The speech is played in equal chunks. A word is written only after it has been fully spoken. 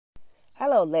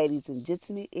Hello, ladies and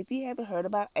gentlemen. If you haven't heard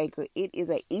about Anchor, it is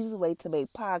an easy way to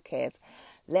make podcasts.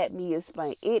 Let me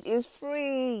explain. It is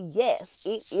free. Yes,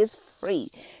 it is free.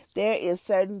 There is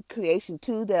certain creation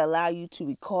tools that allow you to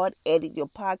record, edit your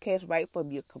podcast right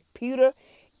from your computer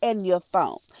and your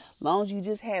phone. As long as you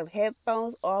just have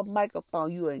headphones or a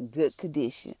microphone, you are in good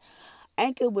condition.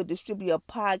 Anchor will distribute your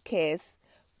podcast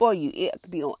for you. It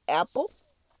could be on Apple.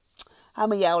 How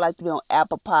many of y'all would like to be on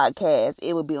Apple Podcasts?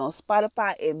 It would be on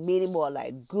Spotify and many more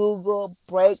like Google,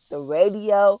 Break, the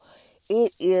radio.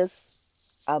 It is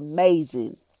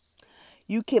amazing.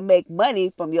 You can make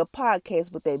money from your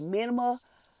podcast with a minimum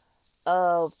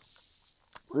of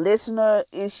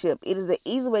listenership. It is an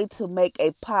easy way to make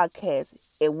a podcast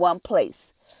in one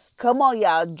place. Come on,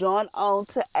 y'all. Join on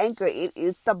to Anchor. It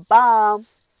is the bomb.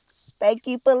 Thank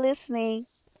you for listening.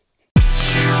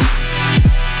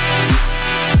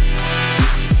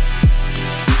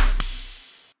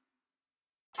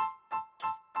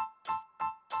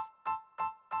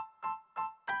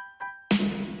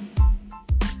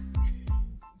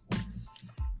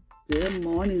 Good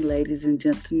morning, ladies and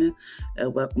gentlemen.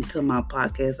 Welcome to my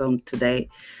podcast on today.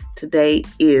 Today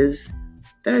is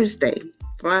Thursday,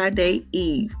 Friday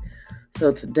Eve.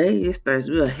 So today is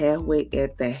Thursday. We are halfway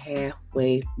at the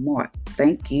halfway mark.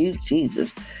 Thank you,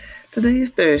 Jesus. Today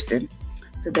is Thursday.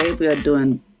 Today we are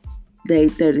doing day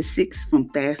 36 from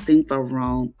fasting for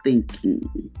wrong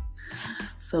thinking.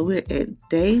 So we're at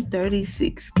day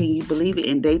 36. Can you believe it?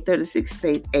 In day 36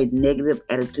 states a negative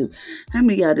attitude. How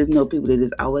many of y'all just know people that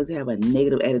just always have a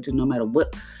negative attitude no matter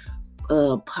what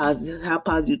how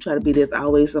positive you try to be? There's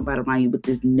always somebody around you with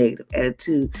this negative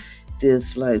attitude.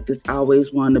 Just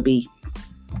always want to be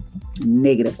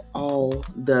negative all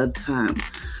the time.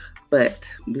 But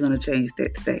we're going to change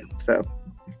that today. So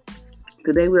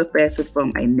today we're fasting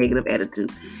from a negative attitude.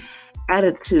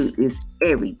 Attitude is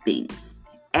everything.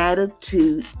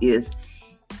 Attitude is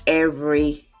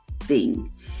everything.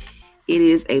 It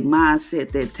is a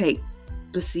mindset that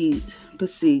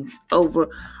perceives over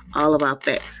all of our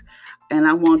facts. And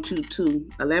I want you to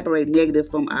elaborate negative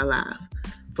from our lives.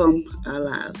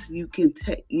 You can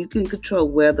control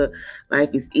whether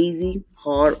life is easy,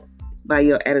 hard by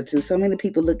your attitude. So many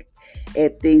people look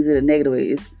at things in a negative way.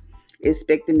 It's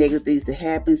expecting negative things to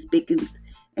happen, speak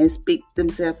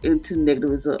themselves into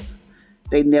negative results.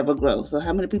 They never grow. So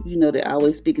how many people you know that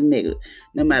always speaking negative?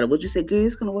 No matter what you say, girl,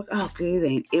 it's going to work out. Girl, it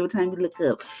ain't. Every time you look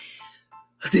up,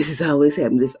 this is always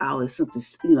happening. There's always something,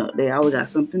 they always got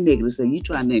something negative to say. You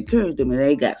trying to encourage them and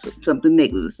they got something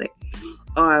negative to say.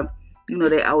 Or,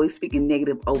 they always speaking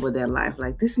negative over their life.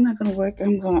 Like, this is not going to work.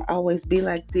 I'm going to always be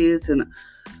like this and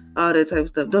all that type of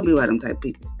stuff. Don't be like them type of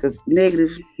people. Because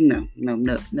negative, no.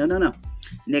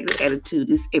 Negative attitude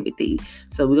is everything.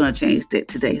 So we're going to change that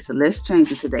today. So let's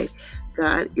change it today.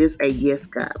 God is a yes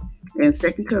God. In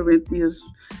 2 Corinthians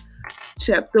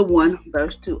chapter 1,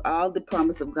 verse 2, all the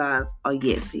promise of God are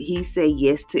yes. He said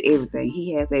yes to everything.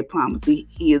 He has a promise. He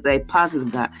is a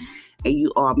positive God. And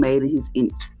you are made in his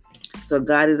image. So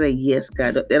God is a yes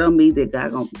God. That don't mean that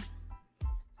God's going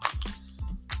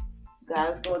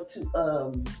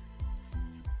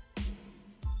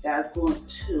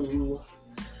to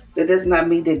that does not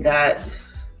mean that God,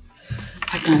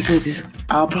 I can't say this,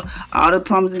 all the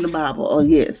promises in the Bible are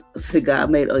yes. So God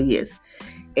made a yes.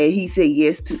 And he said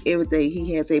yes to everything.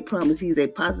 He has a promise. He's a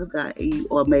positive God and you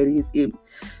are made in his image.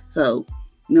 So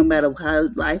no matter how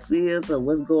life is or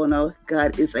what's going on,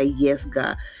 God is a yes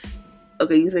God.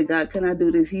 Okay, you say, God, can I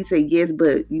do this? He said yes,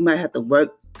 but you might have to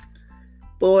work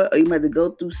for it or you might have to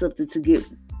go through something to get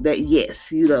that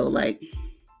yes, like,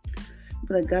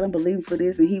 God, I'm believing for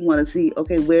this, and he want to see,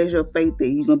 okay, where's your faith that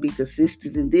you're going to be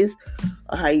consistent in this,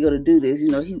 or how you going to do this?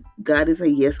 God is a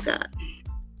yes God.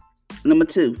 Number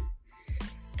 2,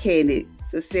 can it?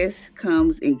 Success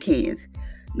comes in cans,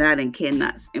 not in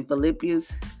cannots. In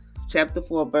Philippians chapter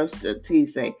 4, verse 13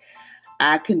 say,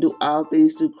 I can do all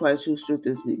things through Christ who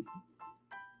strengthens me.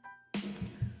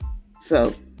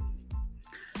 So,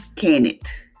 can it?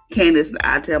 Can is,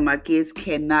 I tell my kids,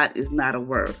 cannot is not a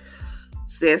word.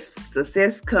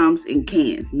 Success comes in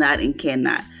cans, not in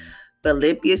cannot.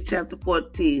 Philippians chapter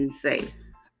 14 say,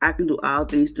 I can do all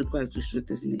things through Christ who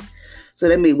strengthens me. So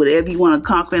that means whatever you want to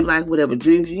conquer in life, whatever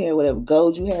dreams you have, whatever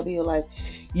goals you have in your life,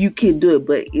 you can do it.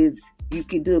 But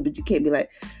you can't be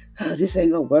like, oh, this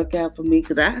ain't going to work out for me.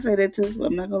 Because I say that too.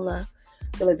 I'm not going to lie.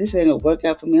 I feel like this ain't going to work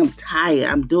out for me. I'm tired.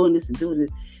 I'm doing this and doing this.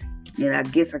 And I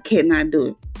guess I cannot do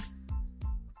it.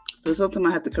 So sometimes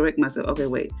I have to correct myself. Okay,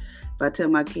 wait. If I tell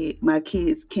my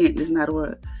kids can't, it's not a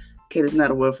word. Okay, that's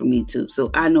not a word for me too. So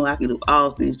I know I can do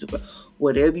all things through Christ.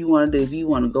 Whatever you want to do, if you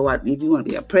want to go out, if you want to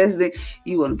be a president,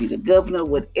 you want to be the governor,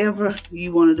 whatever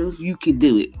you want to do, you can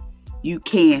do it. You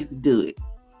can do it.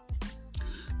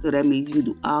 So that means you can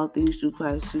do all things through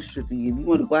Christ who strengthens you. If you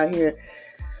want to go out here,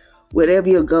 whatever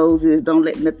your goals is, don't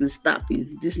let nothing stop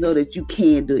you. Just know that you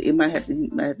can do it. You might have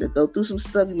to go through some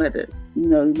stuff. You might have to,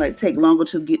 it might take longer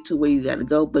to get to where you got to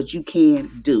go, but you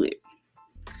can do it.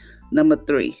 Number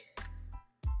three.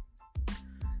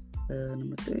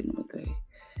 Number three.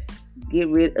 Get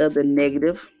rid of the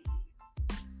negative.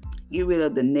 Get rid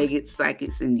of the negative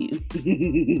psychics in you.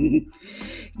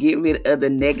 Get rid of the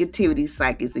negativity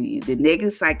psychics in you. The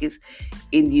negative psychics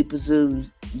in you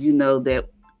presume you know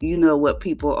what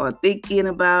people are thinking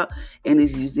about, and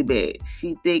it's usually bad.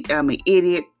 She think I'm an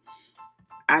idiot.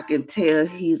 I can tell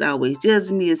he's always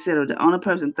judging me, etc. The only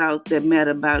person thoughts that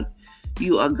matter about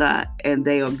you are God, and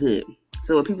they are good.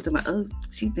 So when people talk about, oh,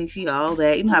 she thinks she all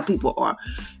that, you know how people are.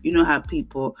 You know how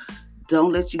people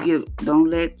don't let you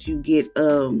get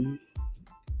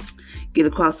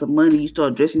across some money. You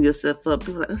start dressing yourself up.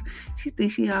 People are like, oh, she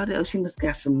thinks she all that. Oh, she must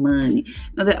got some money.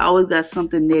 They always got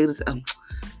something negative.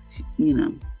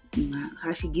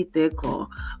 How she get that car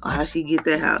or how she get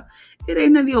that house. It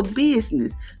ain't none of your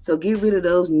business. So get rid of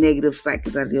those negative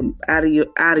psychics out of you.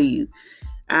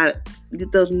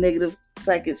 Get those negative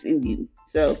psychics in you.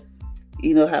 So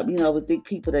I always think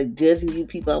people that judging you,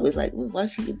 people always like, well, why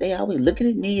they always looking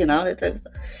at me and all that type of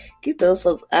stuff. Get those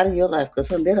folks out of your life, because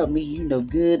that don't mean you no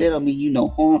good. That don't mean you no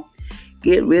harm.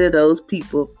 Get rid of those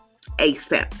people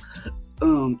ASAP.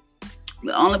 The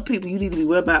only people you need to be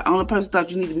worried about, only person thought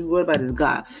you need to be worried about is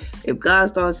God. If God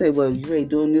starts saying, well, you ain't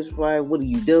doing this right, what are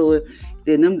you doing?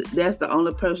 Then that's the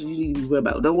only person you need to be worried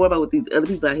about. Don't worry about what these other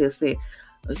people out here say.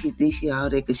 Oh, she thinks she all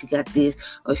that because she got this.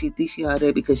 Or she thinks she all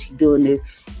that because she doing this.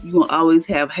 You're going to always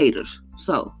have haters.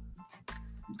 So,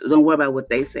 don't worry about what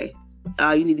they say.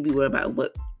 All you need to be worried about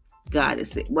what God is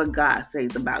saying, what God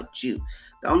says about you.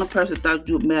 The only person thought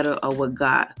you matter or what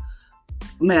God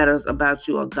matters about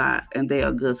you or God, and they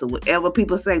are good. So whatever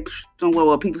people say, don't worry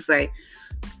what people say.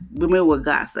 Remember what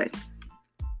God say.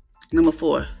 Number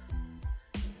 4.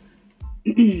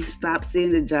 Stop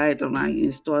seeing the giant around you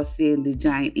and start seeing the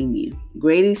giant in you.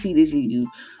 Greater is he that is in you,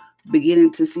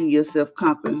 beginning to see yourself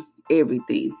conquer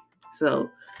everything.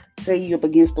 So, say you're up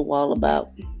against the wall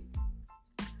about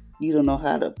you don't know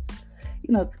how to,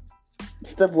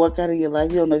 stuff work out in your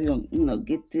life. You don't know if you're going to,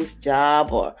 get this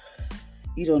job, or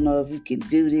you don't know if you can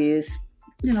do this,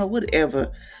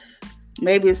 whatever.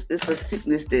 Maybe it's a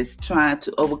sickness that's trying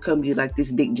to overcome you, like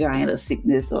this big giant of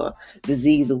sickness or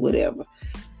disease or whatever.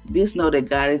 Just know that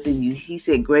God is in you. He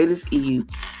said, greatest in you.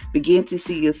 Begin to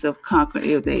see yourself conquer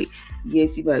every day.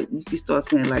 Yes, you can start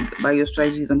saying, like, by your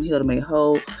stripes, I'm healed and made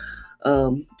whole.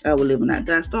 I will live and not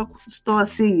die. Start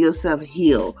seeing yourself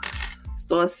healed.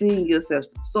 Start seeing yourself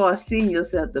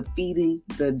defeating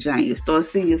the giant. Start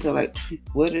seeing yourself like,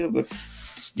 whatever.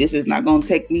 This is not going to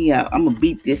take me out. I'm going to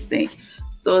beat this thing.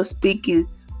 Start speaking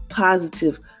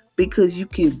positive, because you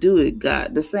can do it,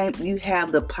 God. You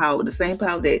have the power. The same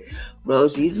power that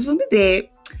rose Jesus from the dead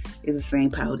is the same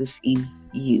power that's in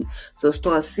you. So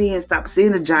stop seeing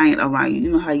the giant around you.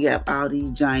 You know how you have all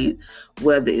these giants,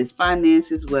 whether it's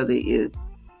finances, whether it's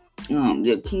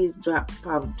your kids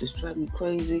probably just drive me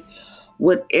crazy.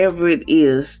 Whatever it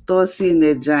is, start seeing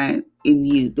that giant in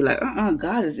you. Be like,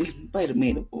 God is in. Wait a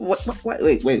minute.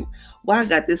 Wait. Why I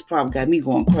got this problem? Got me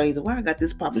going crazy. Why I got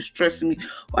this problem stressing me?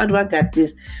 Why do I got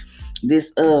this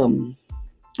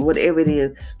whatever it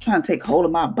is trying to take hold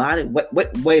of my body?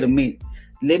 Wait a minute.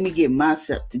 Let me get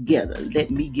myself together.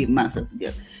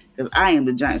 Because I am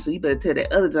the giant. So you better tell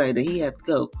that other giant that he has to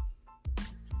go.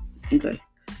 Okay.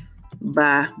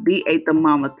 Be a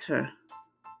thermometer.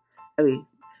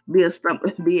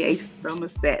 Be a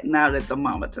thermostat, not a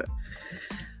thermometer.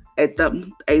 A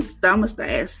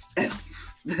thermostat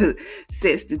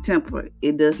sets the temperature.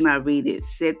 It does not read it.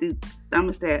 Set the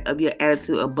thermostat of your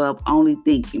attitude above only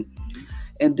thinking.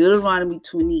 And Deuteronomy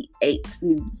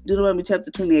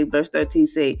chapter 28, verse 13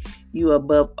 say, you are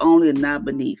above only and not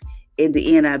beneath. In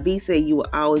the NIV say, you will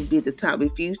always be at the top.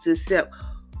 Refuse to accept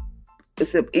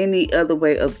any other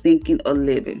way of thinking or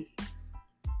living.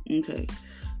 Okay.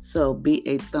 So be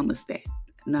a thermostat,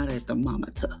 not a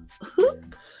thermometer.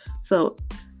 So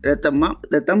the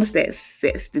thermostat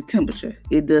sets the temperature.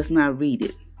 It does not read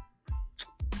it.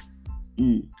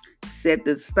 Set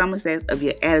the thermostat of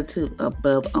your attitude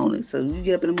above only. So you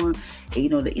get up in the morning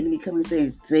and the enemy comes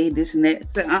and say this and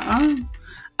that. Say, I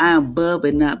am above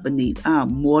and not beneath. I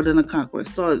am more than a conqueror.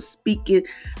 Start speaking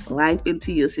life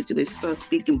into your situation. Start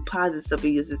speaking positive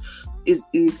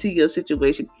into your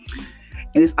situation.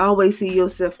 And it's always see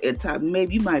yourself at top.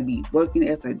 Maybe you might be working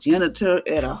as a janitor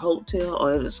at a hotel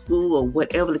or at a school or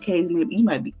whatever the case may be. You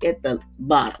might be at the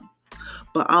bottom.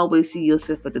 But always see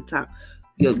yourself at the top.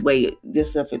 Your way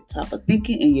yourself at the top of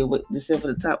thinking and yourself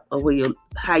at the top of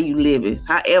how you living.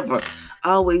 However,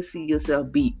 always see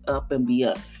yourself be up and be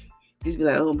up. Just be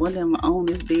like, oh, one day I'm gonna own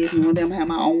this business, one day I'm gonna have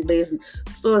my own business.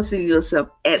 Start seeing yourself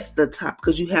at the top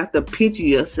because you have to picture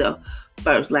yourself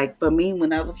first. Like for me,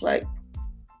 when I was like,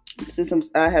 since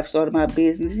I have started my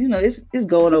business, it's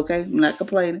going okay. I'm not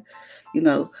complaining,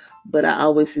 but I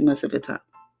always see myself at top.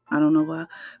 I don't know why,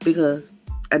 because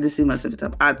I just see myself at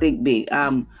top. I think big.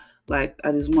 I'm like,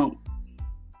 I just want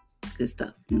good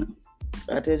stuff,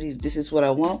 I tell you, this is what I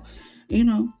want,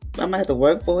 I might have to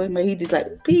work for it. Maybe he just like,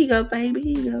 here you go, baby,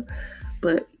 here you go.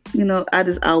 But, I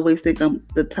just always think I'm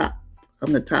the top.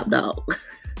 I'm the top dog.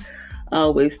 I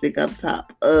always think I'm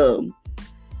top.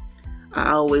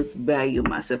 I always value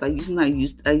myself. I used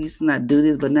to not do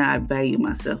this, but now I value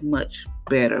myself much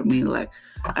better. Meaning like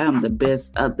I am the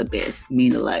best of the best.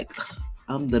 Meaning like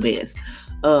I'm the best.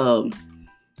 I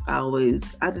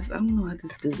don't know. I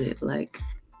just do that. Like,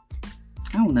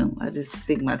 I don't know. I just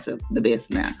think myself the best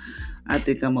now. I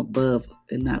think I'm above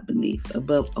and not beneath.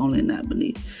 Above only and not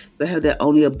beneath. So I have that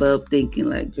only above thinking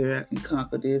like, girl, I can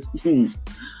conquer this.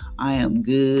 I am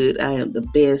good. I am the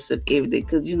best of everything.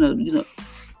 Because, you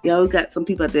always got some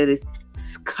people out there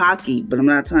that's cocky, but I'm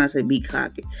not trying to say be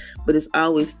cocky. But it's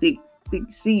always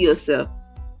see yourself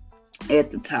at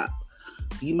the top.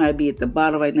 You might be at the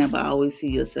bottom right now, but I always see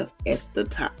yourself at the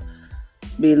top.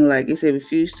 Being like it said,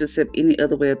 refuse to accept any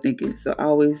other way of thinking. So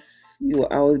you will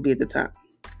always be at the top.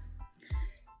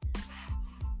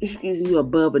 You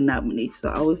above and not beneath. So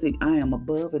I always think I am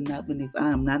above and not beneath. I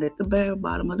am not at the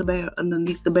bottom of the bear,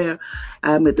 underneath the bear.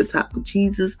 I am at the top with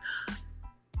Jesus.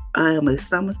 I am a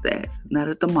thermostat, not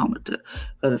a thermometer.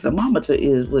 Because a thermometer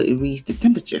is what it reads the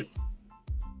temperature.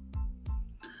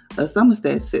 A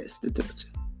thermostat sets the temperature.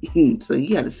 So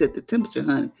you got to set the temperature,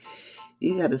 honey.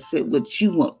 You got to set what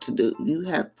you want to do. You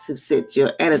have to set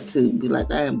your attitude. Be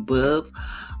like, I am above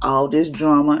all this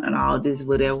drama and all this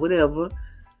whatever,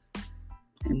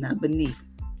 and not beneath.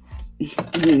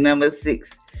 Number 6.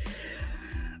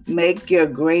 Make your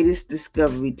greatest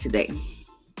discovery today.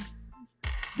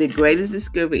 The greatest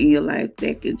discovery in your life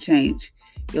that can change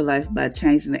your life by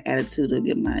changing the attitude of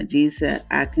your mind. Jesus said,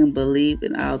 I can believe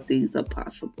in all things are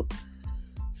possible.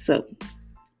 So,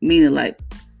 meaning like,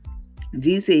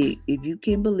 Jesus said, if you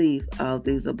can believe, all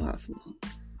things are possible.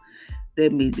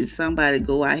 That means if somebody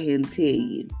go out here and tell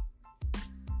you,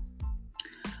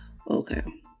 okay,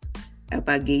 if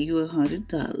I give you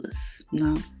 $100,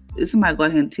 no, if somebody go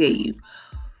out here and tell you,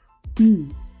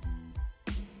 I'm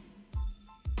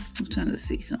trying to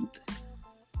see something.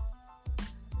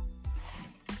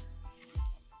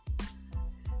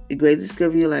 The greatest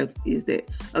discovery in your life is that,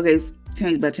 okay,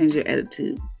 change by changing your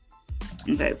attitude.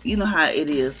 Okay, you know how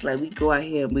it is. Like we go out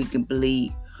here and we can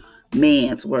believe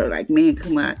man's word. Like man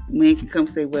can come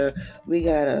say, well, we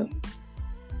gotta,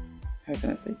 how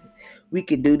can I say this? We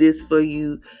can do this for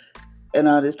you and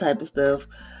all this type of stuff.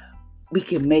 We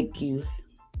can make you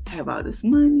have all this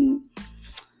money.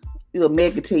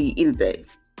 Man can tell you anything.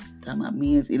 Talking about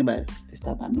men, anybody. Just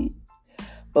talk about men.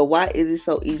 But why is it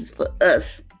so easy for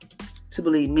us to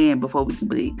believe men before we can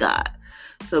believe God?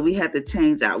 So we have to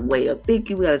change our way of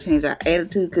thinking. We have to change our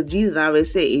attitude because Jesus already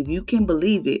said, if you can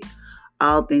believe it,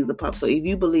 all things are possible. So if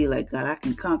you believe like God, I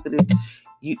can conquer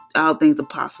this, all things are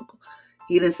possible.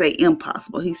 He didn't say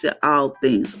impossible. He said all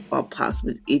things are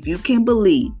possible. If you can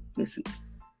believe, listen,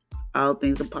 all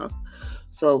things are possible.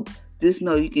 So just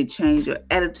know you can change your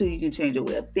attitude. You can change your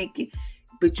way of thinking.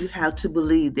 But you have to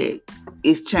believe that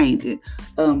it's changing.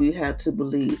 You have to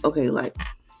believe, okay, like,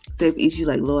 say if it's you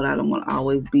like, Lord, I don't want to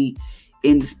always be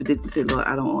in this particular say, Lord,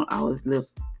 I don't want to always live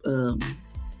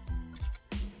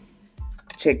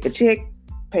check for check,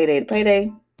 payday to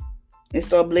payday, and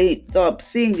start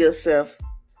seeing yourself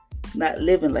not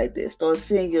living like this. Start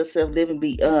seeing yourself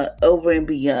living over and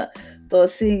beyond.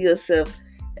 Start seeing yourself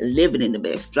living in the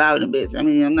best, driving the best. I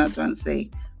mean, I'm not trying to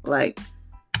say like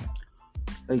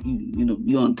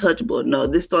you're untouchable. No,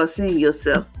 just start seeing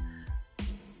yourself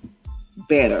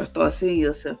better. Start seeing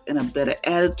yourself in a better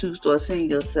attitude. Start seeing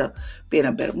yourself being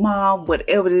a better mom,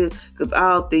 whatever it is, because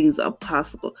all things are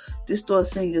possible. Just start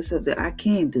seeing yourself that I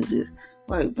can do this.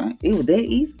 Right? It was that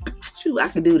easy. Shoot, I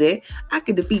can do that. I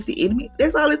can defeat the enemy.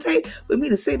 That's all it takes for me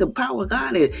to say the power of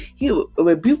God, and He will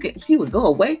rebuke it. He will go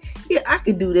away. Yeah, I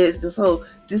can do that. So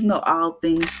just know all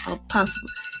things are possible.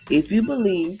 If you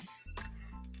believe,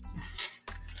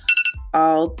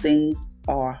 all things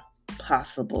are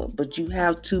possible, but you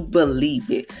have to believe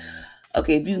it.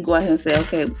 Okay, if you can go ahead and say,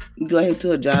 okay, go ahead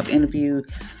to a job interview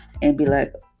and be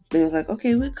like, they was like,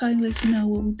 okay, we'll call you, let you know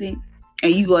what we think.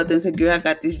 And you go out there and say, girl, I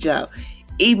got this job.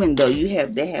 Even though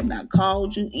they have not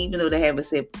called you, even though they haven't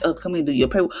said, oh, come and do your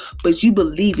paper, but you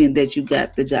believing that you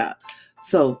got the job.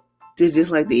 So it's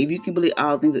just like that. If you can believe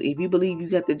all things, if you believe you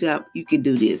got the job, you can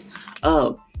do this.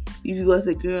 If you go and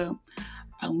say, girl,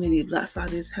 I went and saw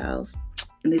this house,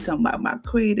 and they talking about my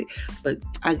credit, but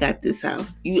I got this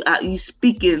house. You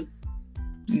speaking.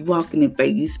 You walking in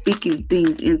faith. You speaking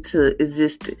things into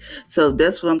existence. So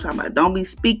that's what I'm talking about. Don't be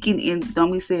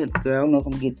don't be saying, girl, I don't know if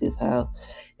I'm going to get this house.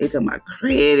 They talking about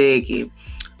credit.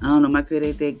 I don't know, my credit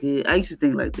ain't that good. I used to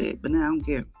think like that, but now I don't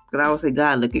care. Because I always say,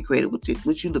 God look at credit. What you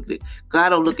look at? God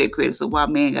don't look at credit, so why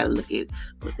man got to look at it?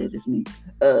 But that is me.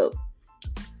 But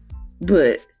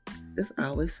that's I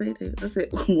always say that. I said,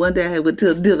 one day I went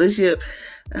to a dealership,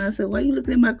 and I said, why you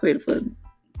looking at my credit for?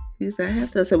 He said, I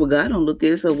have to. I said, well, God don't look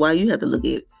at it, so why you have to look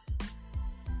at it?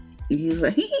 And he was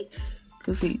like,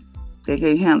 because they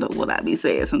can't handle what I be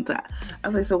saying sometimes. I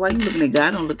was like, so why you looking at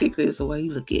God? Don't look at credit, so why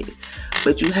you look at it?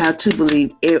 But you have to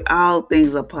believe all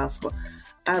things are possible.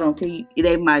 I don't care.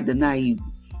 They might deny you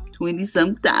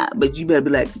 20-some times, but you better be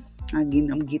like, I'm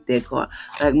gonna get that car.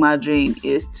 Like my dream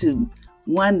is to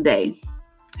one day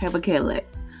have a Cadillac.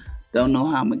 Don't know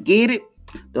how I'm gonna get it.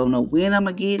 Don't know when I'm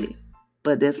gonna get it.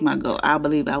 But that's my goal. I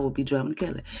believe I will be driving a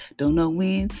Cadillac. Don't know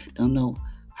when. Don't know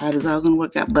how this all gonna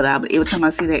work out. But every time I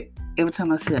see a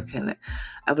Cadillac,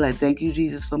 I be like, thank you,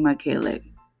 Jesus, for my Cadillac.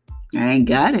 I ain't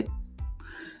got it.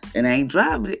 And I ain't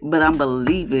driving it. But I'm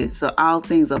believing. So all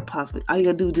things are possible. All you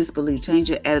gotta do is just believe. Change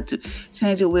your attitude.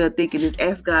 Change your way of thinking. Just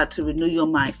ask God to renew your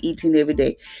mind each and every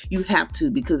day. You have to,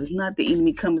 because it's not the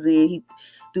enemy comes in. He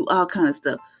do all kind of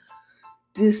stuff.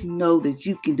 Just know that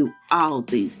you can do all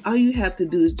things. All you have to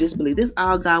do is just believe. That's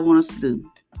all God wants us to do.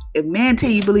 If man tell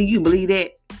you believe, you believe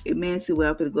that. If man say,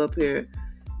 well, I'm going to go up here.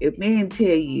 If man tell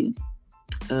you,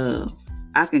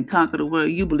 I can conquer the world,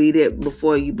 you believe that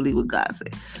before you believe what God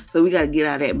said. So we got to get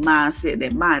out of that mindset,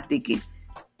 that mind thinking.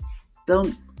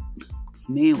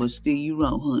 Man will steer you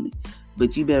wrong, honey.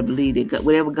 But you better believe that God,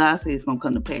 whatever God says is going to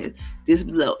come to pass. Just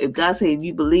below. If God says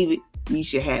you believe it, you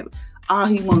should have it. All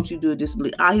he wants you to do is just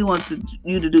believe. All he wants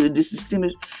you to do is just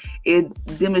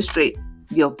demonstrate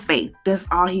your faith. That's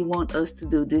all he wants us to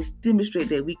do. Just demonstrate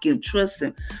that we can trust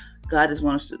him. God just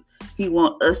wants he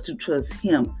wants us to trust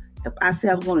him. If I say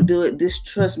I'm going to do it, just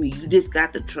trust me. You just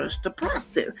got to trust the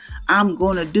process. I'm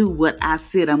going to do what I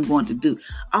said I'm going to do.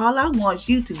 All I want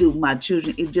you to do, my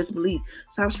children, is just believe.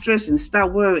 Stop stressing,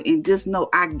 stop worrying, and just know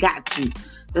I got you.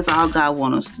 That's all God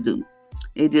wants us to do.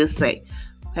 And just say,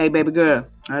 hey, baby girl,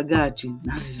 I got you.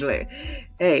 I just like,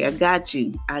 hey, I got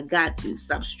you. I got you.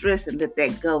 Stop stressing. Let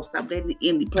that go. Stop letting the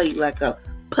enemy play you like a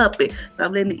puppet.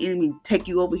 Stop letting the enemy take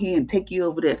you over here and take you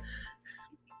over there.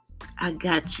 I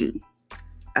got you.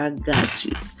 I got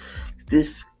you.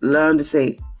 Just learn to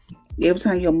say, every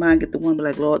time your mind get the one, be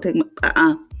like, Lord,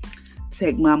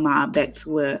 take my mind back to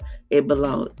where it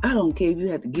belongs. I don't care if you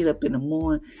have to get up in the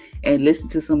morning and listen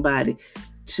to somebody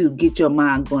to get your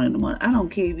mind going in the morning. I don't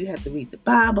care if you have to read the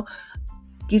Bible.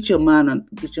 Get your mind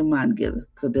together,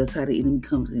 because that's how the enemy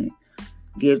comes in.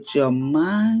 Get your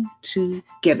mind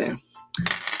together.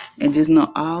 And just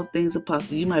know all things are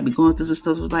possible. You might be going through some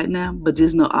stuff right now, but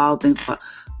just know all things are possible.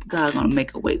 God's gonna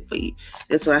make a way for you.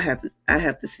 That's why I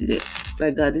have to see that.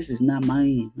 Like, God, this is not my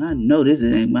end. I know this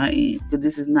ain't my end, because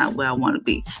this is not where I want to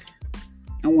be.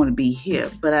 I want to be here,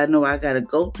 but I know I got to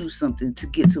go through something to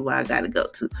get to where I got to go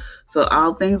to. So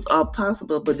all things are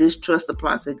possible, but just trust the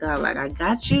process. God, like, I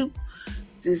got you.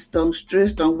 Just don't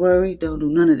stress, don't worry, don't do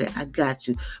none of that. I got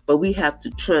you. But we have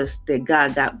to trust that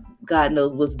God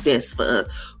knows what's best for us.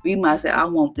 We might say, I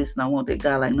want this and I want that.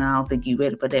 God, like, no, I don't think you're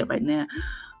ready for that right now.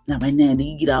 Not right now. Then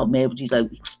you get all mad, but you like,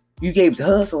 you gave it to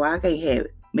her, so I can't have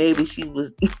it. Maybe it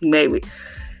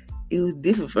was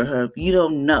different for her. You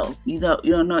don't know. You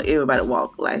don't know everybody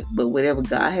walk life. But whatever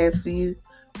God has for you,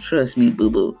 trust me,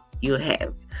 boo-boo, you'll have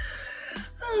it.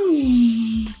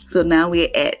 So now we're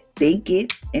at think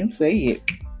it and say it.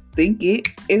 Think it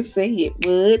and say it.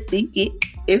 What? Think it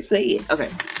and say it.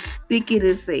 Okay. Think it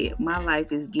and say it. My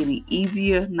life is getting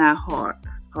easier, not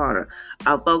harder.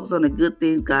 I focus on the good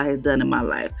things God has done in my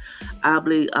life. I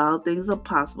believe all things are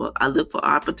possible. I look for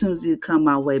opportunities to come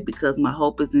my way because my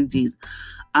hope is in Jesus.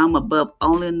 I'm above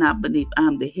only, not beneath.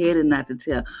 I'm the head and not the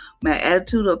tail. My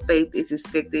attitude of faith is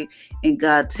expecting and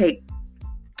God take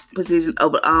position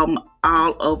over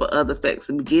all over other facts.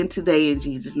 And begin today in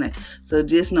Jesus' name. So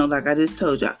just know, like I just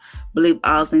told y'all, believe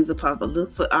all things are possible.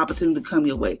 Look for opportunity to come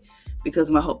your way.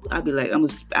 Because my hope, I'll be like,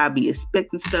 I'll be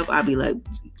expecting stuff. I'll be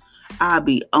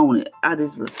on it.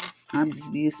 I'm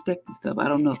just be expecting stuff. I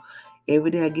don't know.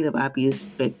 Every day I get up, I be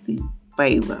expecting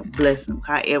favor, blessing,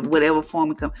 however, whatever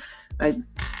form it comes. Like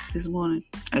this morning,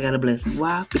 I got a blessing.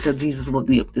 Why? Because Jesus woke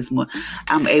me up this morning.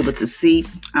 I'm able to see.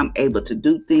 I'm able to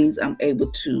do things. I'm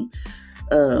able to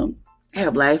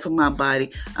have life in my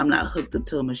body. I'm not hooked up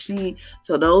to a machine.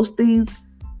 So those things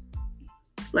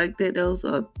like that,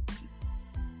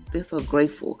 they're so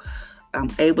grateful.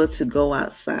 I'm able to go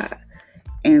outside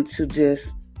and to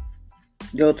just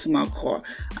go to my car.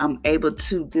 I'm able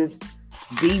to just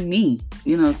be me,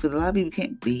 because a lot of people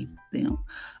can't be them.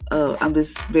 I'm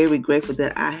just very grateful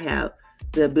that I have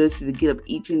the ability to get up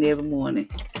each and every morning.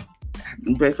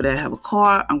 I'm grateful that I have a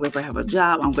car. I'm grateful I have a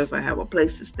job. I'm grateful I have a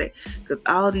place to stay. Because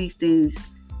all these things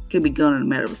can be gone in a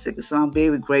matter of a second. So I'm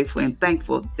very grateful and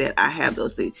thankful that I have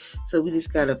those things. So we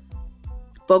just got to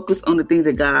focus on the things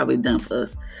that God already done for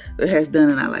us. It has done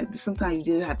in our life. Sometimes you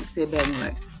just have to sit back and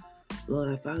like,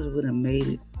 Lord, if I would have made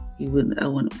it, if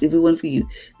it wasn't for you.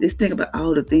 Just think about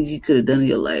all the things you could have done in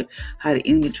your life. How the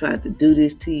enemy tried to do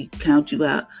this to you, count you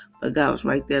out. But God was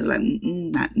right there like,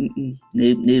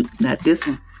 nope, not this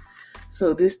one.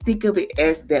 So just think of it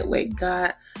as that way.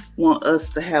 God wants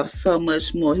us to have so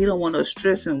much more. He don't want us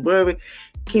stress and worry,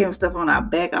 carrying stuff on our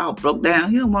back all broke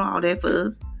down. He don't want all that for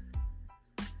us.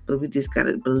 But we just got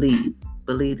to believe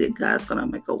that God's going to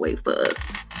make a way for us.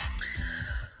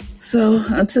 So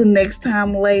until next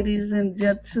time, ladies and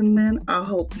gentlemen, I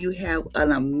hope you have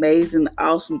an amazing,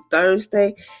 awesome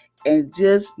Thursday. And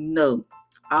just know,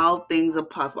 all things are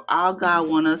possible. All God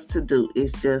wants us to do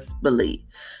is just believe.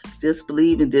 Just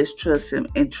believe and just trust Him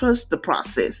and trust the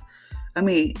process. I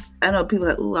mean, I know people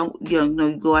like,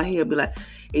 you go out here and be like,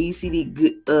 and you see these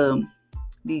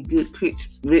good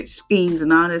rich schemes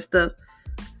and all that stuff.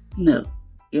 No,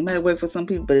 it might work for some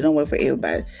people, but it don't work for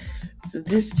everybody. So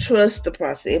just trust the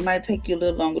process. It might take you a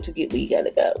little longer to get where you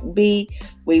gotta go. Be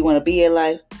where you want to be in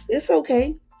life. It's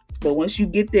okay. But once you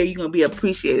get there, you're gonna be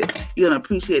appreciated. You're gonna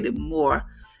appreciate it more.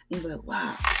 And you're like,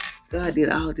 wow, God did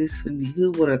all this for me.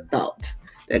 Who would have thought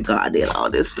that God did all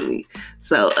this for me?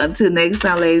 So until next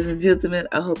time, ladies and gentlemen,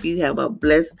 I hope you have a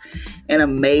blessed and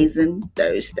amazing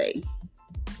Thursday.